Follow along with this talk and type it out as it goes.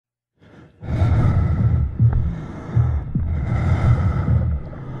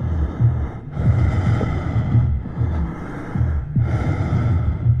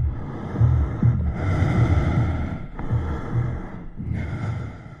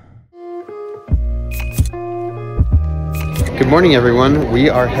Good morning, everyone. We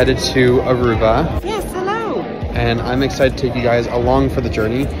are headed to Aruba. Yes, hello. And I'm excited to take you guys along for the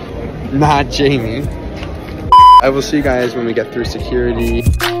journey. Not Jamie. I will see you guys when we get through security.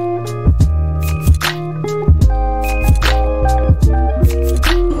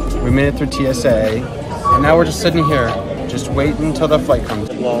 We made it through TSA, and now we're just sitting here, just waiting until the flight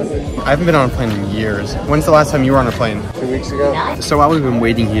comes. I haven't been on a plane in years. When's the last time you were on a plane? 2 weeks ago. So while we've been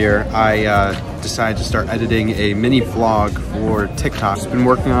waiting here, I decided to start editing a mini vlog for TikTok. I've been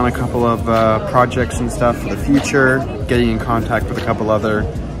working on a couple of projects and stuff for the future, getting in contact with a couple other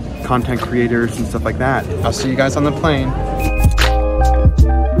content creators and stuff like that. I'll see you guys on the plane.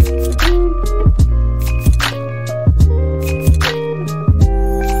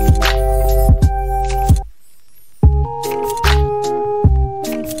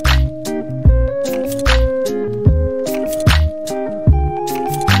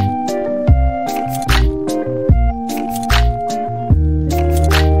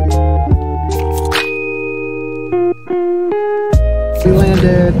 We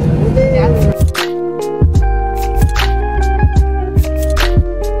landed.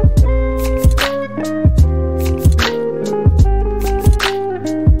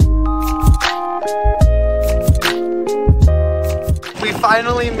 We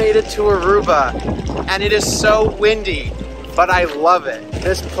finally made it to Aruba, and it is so windy, but I love it.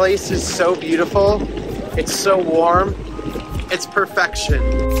 This place is so beautiful. It's so warm. It's perfection.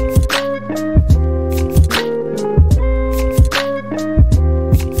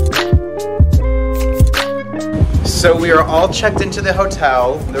 So we are all checked into the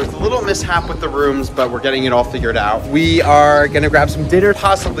hotel. There's a little mishap with the rooms, but we're getting it all figured out. We are gonna grab some dinner,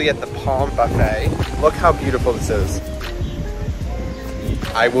 possibly at the Palm Buffet. Look how beautiful this is.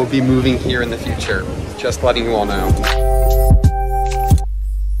 I will be moving here in the future, just letting you all know.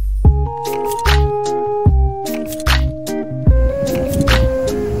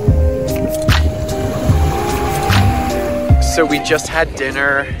 So we just had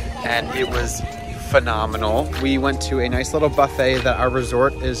dinner and it was phenomenal. We went to a nice little buffet that our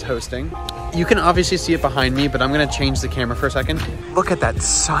resort is hosting. You can obviously see it behind me, but I'm gonna change the camera for a second. Look at that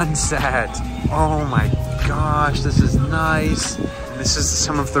sunset. Oh my gosh, this is nice. This is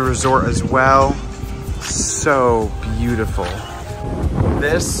some of the resort as well. So beautiful.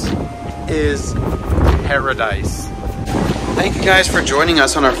 This is paradise. Thank you guys for joining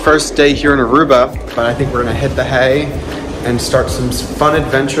us on our first day here in Aruba, but I think we're gonna hit the hay and start some fun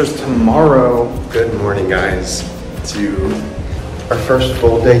adventures tomorrow. Good morning, guys, to our first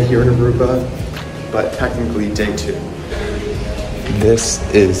full day here in Aruba, but technically day 2. This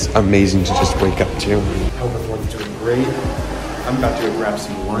is amazing to just wake up to. I hope everyone's doing great. I'm about to go grab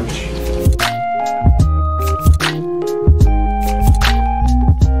some lunch.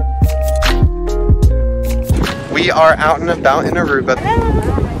 We are out and about in Aruba.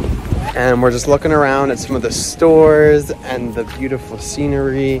 And we're just looking around at some of the stores and the beautiful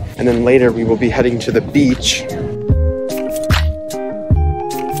scenery. And then later we will be heading to the beach.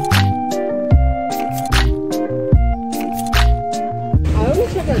 I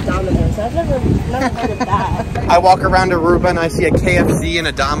always check out Domino's. I've never heard of that. I walk around Aruba and I see a KFC and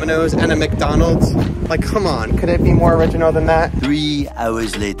a Domino's and a McDonald's. Like, come on, could it be more original than that? 3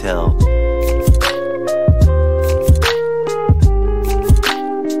 hours later.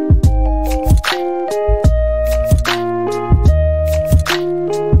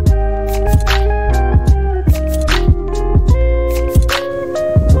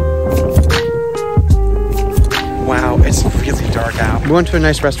 We went to a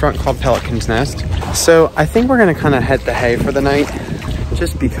nice restaurant called Pelican's Nest. So I think we're gonna kind of head the hay for the night,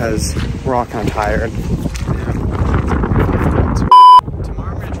 just because we're all kind of tired.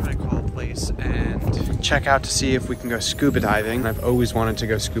 Tomorrow I'm gonna try to call a place and check out to see if we can go scuba diving. I've always wanted to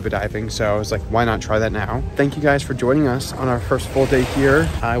go scuba diving, so I was like, why not try that now? Thank you guys for joining us on our first full day here.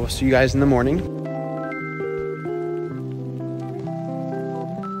 I will see you guys in the morning.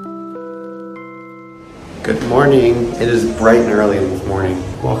 Good morning. It is bright and early in the morning.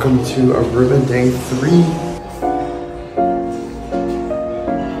 Welcome to Aruba day 3.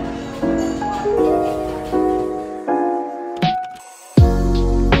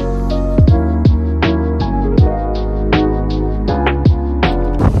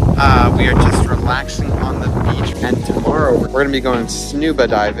 We are just relaxing on the beach, and tomorrow we're going to be going scuba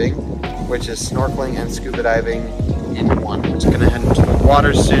diving, which is snorkeling and scuba diving in one. We're just going to head into the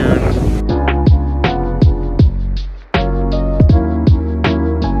water soon.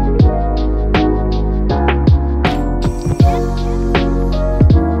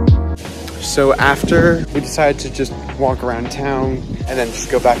 So after, we decided to just walk around town and then just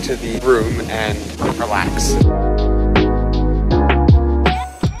go back to the room and relax.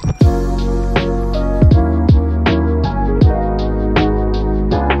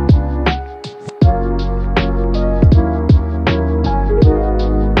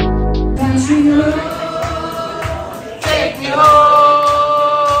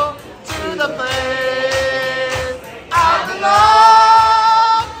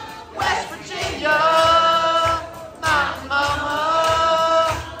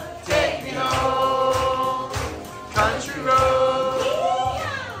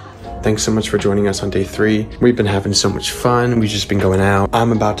 Thanks so much for joining us on day 3. We've been having so much fun. We've just been going out.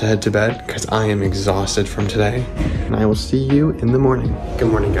 I'm about to head to bed because I am exhausted from today. And I will see you in the morning. Good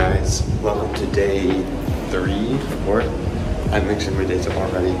morning, guys. Welcome to day 3, 4. I'm mixing my days up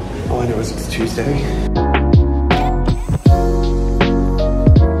already. All I know is it's Tuesday.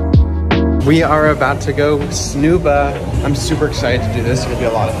 We are about to go snooba. I'm super excited to do this. It's gonna be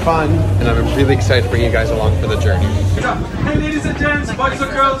a lot of fun, and I'm really excited to bring you guys along for the journey. Hey ladies and gents, boys and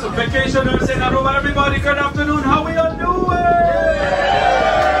girls, vacationers in Aruba, everybody, good afternoon, how we all doing?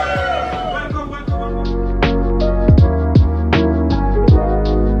 Welcome, welcome, welcome.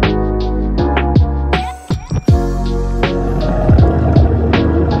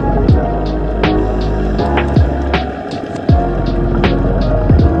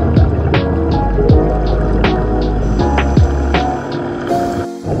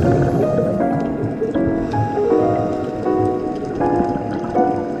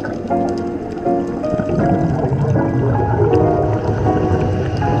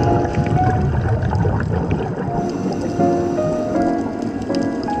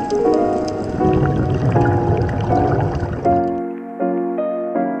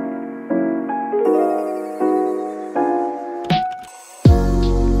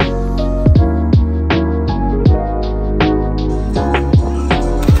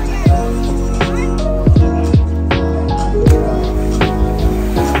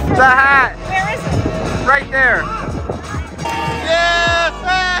 The hat! Where is it? Right there. Yeah!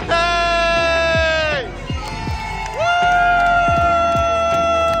 Hey!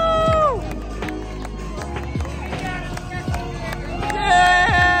 Woo!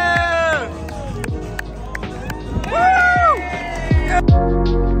 Yeah!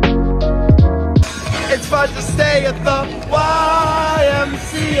 It's fun to stay at the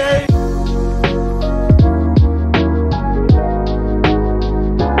YMCA.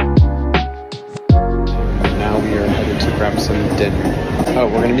 Grab some dinner. Oh,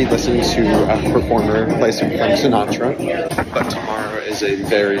 we're gonna be listening to a performer play some Frank Sinatra. But tomorrow is a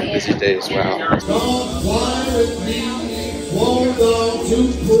very busy day as well. Don't fly with me, won't go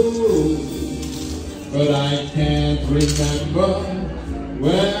to Peru, but I can't remember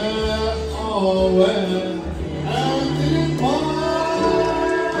where or when.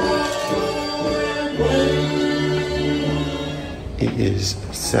 It is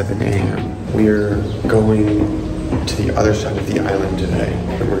 7 a.m. We're going to the other side of the island today.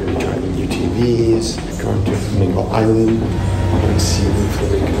 And we're going to be driving UTVs, going to Flamingo Island, and see the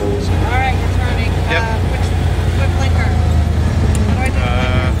flamingos. Alright, you're turning. Yep. Which blinker? How do I do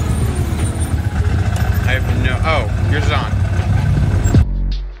I have no. Oh, yours is on.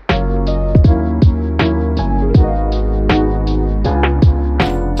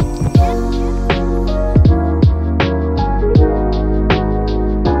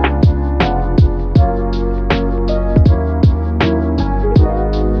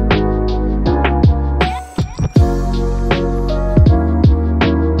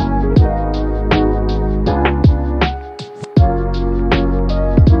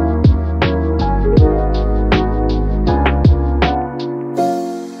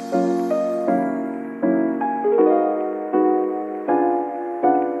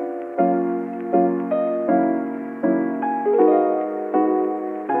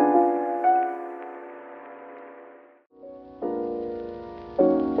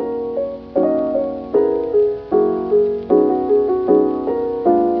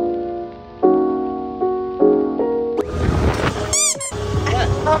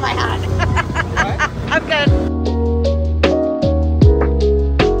 Oh my god. I'm good.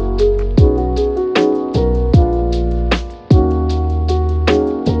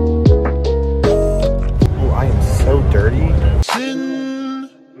 Oh, I am so dirty.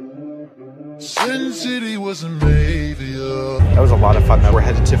 Sin City was a mafia. That was a lot of fun though. We're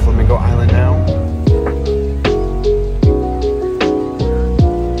headed to Flamingo Island now.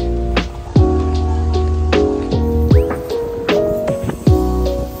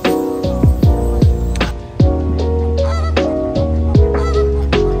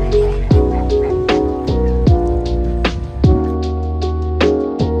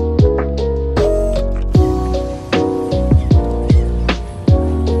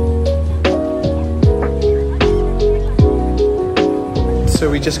 So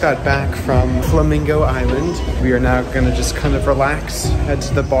we just got back from Flamingo Island. We are now gonna just kind of relax, head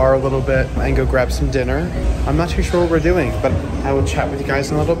to the bar a little bit, and go grab some dinner. I'm not too sure what we're doing, but I will chat with you guys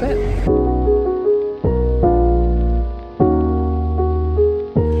in a little bit.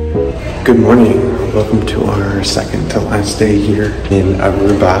 Good morning. Welcome to our second to last day here in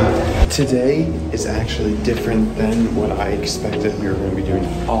Aruba. Today is actually different than what I expected we were going to be doing.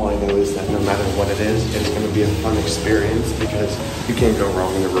 All I know is that no matter what it is, it's going to be a fun experience because you can't go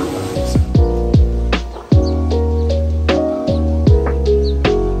wrong in Aruba. So.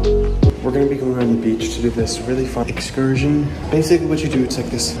 We're going to be going on the beach to do this really fun excursion. Basically what you do, it's like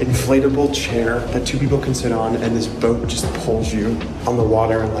this inflatable chair that two people can sit on, and this boat just pulls you on the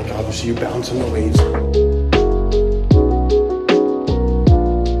water, and like obviously you bounce on the waves.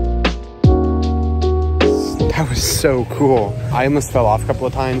 That was so cool. I almost fell off a couple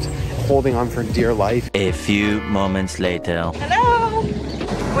of times, holding on for dear life. A few moments later. Hello.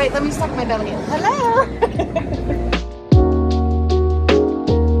 Wait, let me suck my belly in. Hello.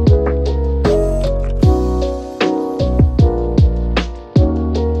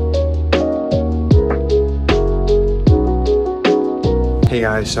 Hey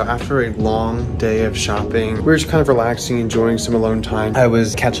guys, so after a long day of shopping, we were just kind of relaxing, enjoying some alone time. I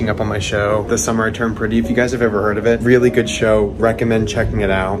was catching up on my show, The Summer I Turned Pretty. If you guys have ever heard of it, really good show, recommend checking it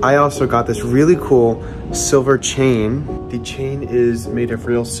out. I also got this really cool silver chain. The chain is made of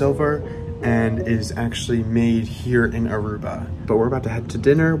real silver and is actually made here in Aruba. But we're about to head to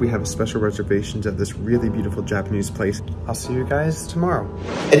dinner. We have special reservations at this really beautiful Japanese place. I'll see you guys tomorrow.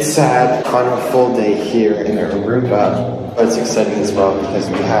 It's sad on a full day here in Aruba, but it's exciting as well because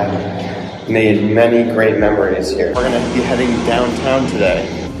we had made many great memories here. We're gonna be heading downtown today.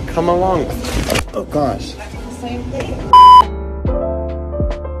 Come along. Oh gosh. Same thing.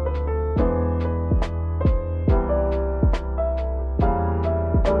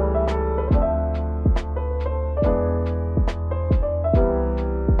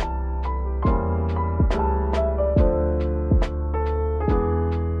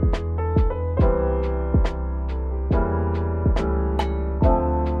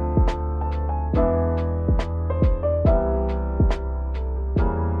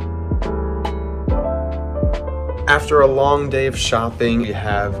 After a long day of shopping, we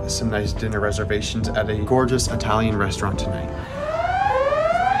have some nice dinner reservations at a gorgeous Italian restaurant tonight.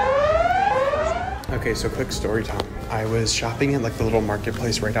 Okay, so quick story time. I was shopping at like the little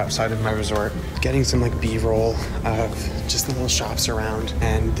marketplace right outside of my resort, getting some like B-roll of just the little shops around,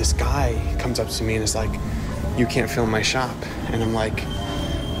 and this guy comes up to me and is like, "You can't film my shop." And I'm like,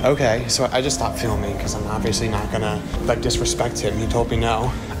 okay. So I just stopped filming because I'm obviously not gonna like disrespect him. He told me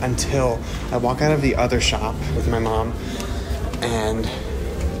no, until I walk out of the other shop with my mom, and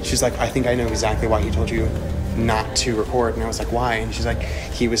she's like, "I think I know exactly why he told you not to record." And I was like, "Why?" And she's like,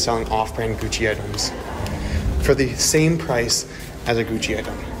 "He was selling off-brand Gucci items for the same price as a Gucci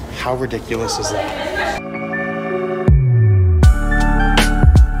item." How ridiculous is that?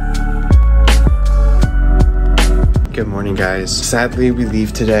 Good morning, guys. Sadly, we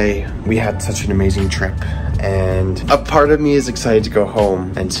leave today. We had such an amazing trip, and a part of me is excited to go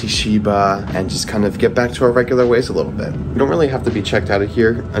home and see Shiba and just kind of get back to our regular ways a little bit. We don't really have to be checked out of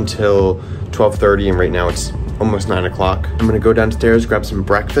here until 12:30, and right now it's almost 9 o'clock. I'm gonna go downstairs, grab some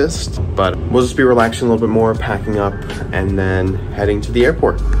breakfast, but we'll just be relaxing a little bit more, packing up, and then heading to the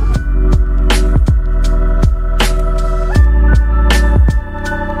airport.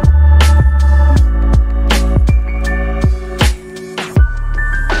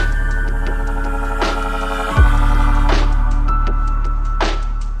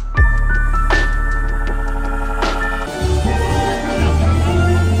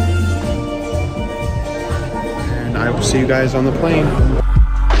 I will see you guys on the plane.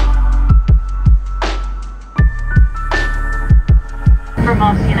 From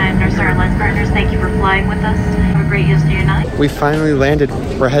all United North Airlines partners, thank you for flying with us. Have a great use of your night. We finally landed.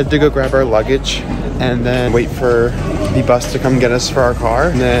 We're headed to go grab our luggage and then wait for the bus to come get us for our car,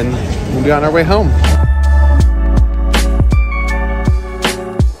 and then we'll be on our way home.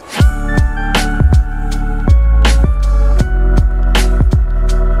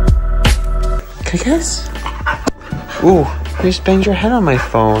 Can you guys? Ooh, you just banged your head on my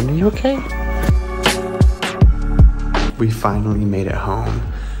phone. Are you okay? We finally made it home,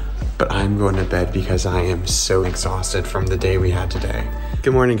 but I'm going to bed because I am so exhausted from the day we had today.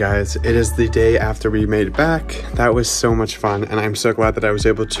 Good morning, guys. It is the day after we made it back. That was so much fun, and I'm so glad that I was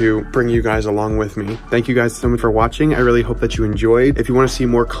able to bring you guys along with me. Thank you guys so much for watching. I really hope that you enjoyed. If you want to see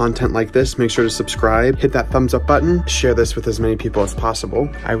more content like this, make sure to subscribe, hit that thumbs up button, share this with as many people as possible.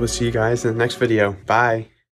 I will see you guys in the next video. Bye.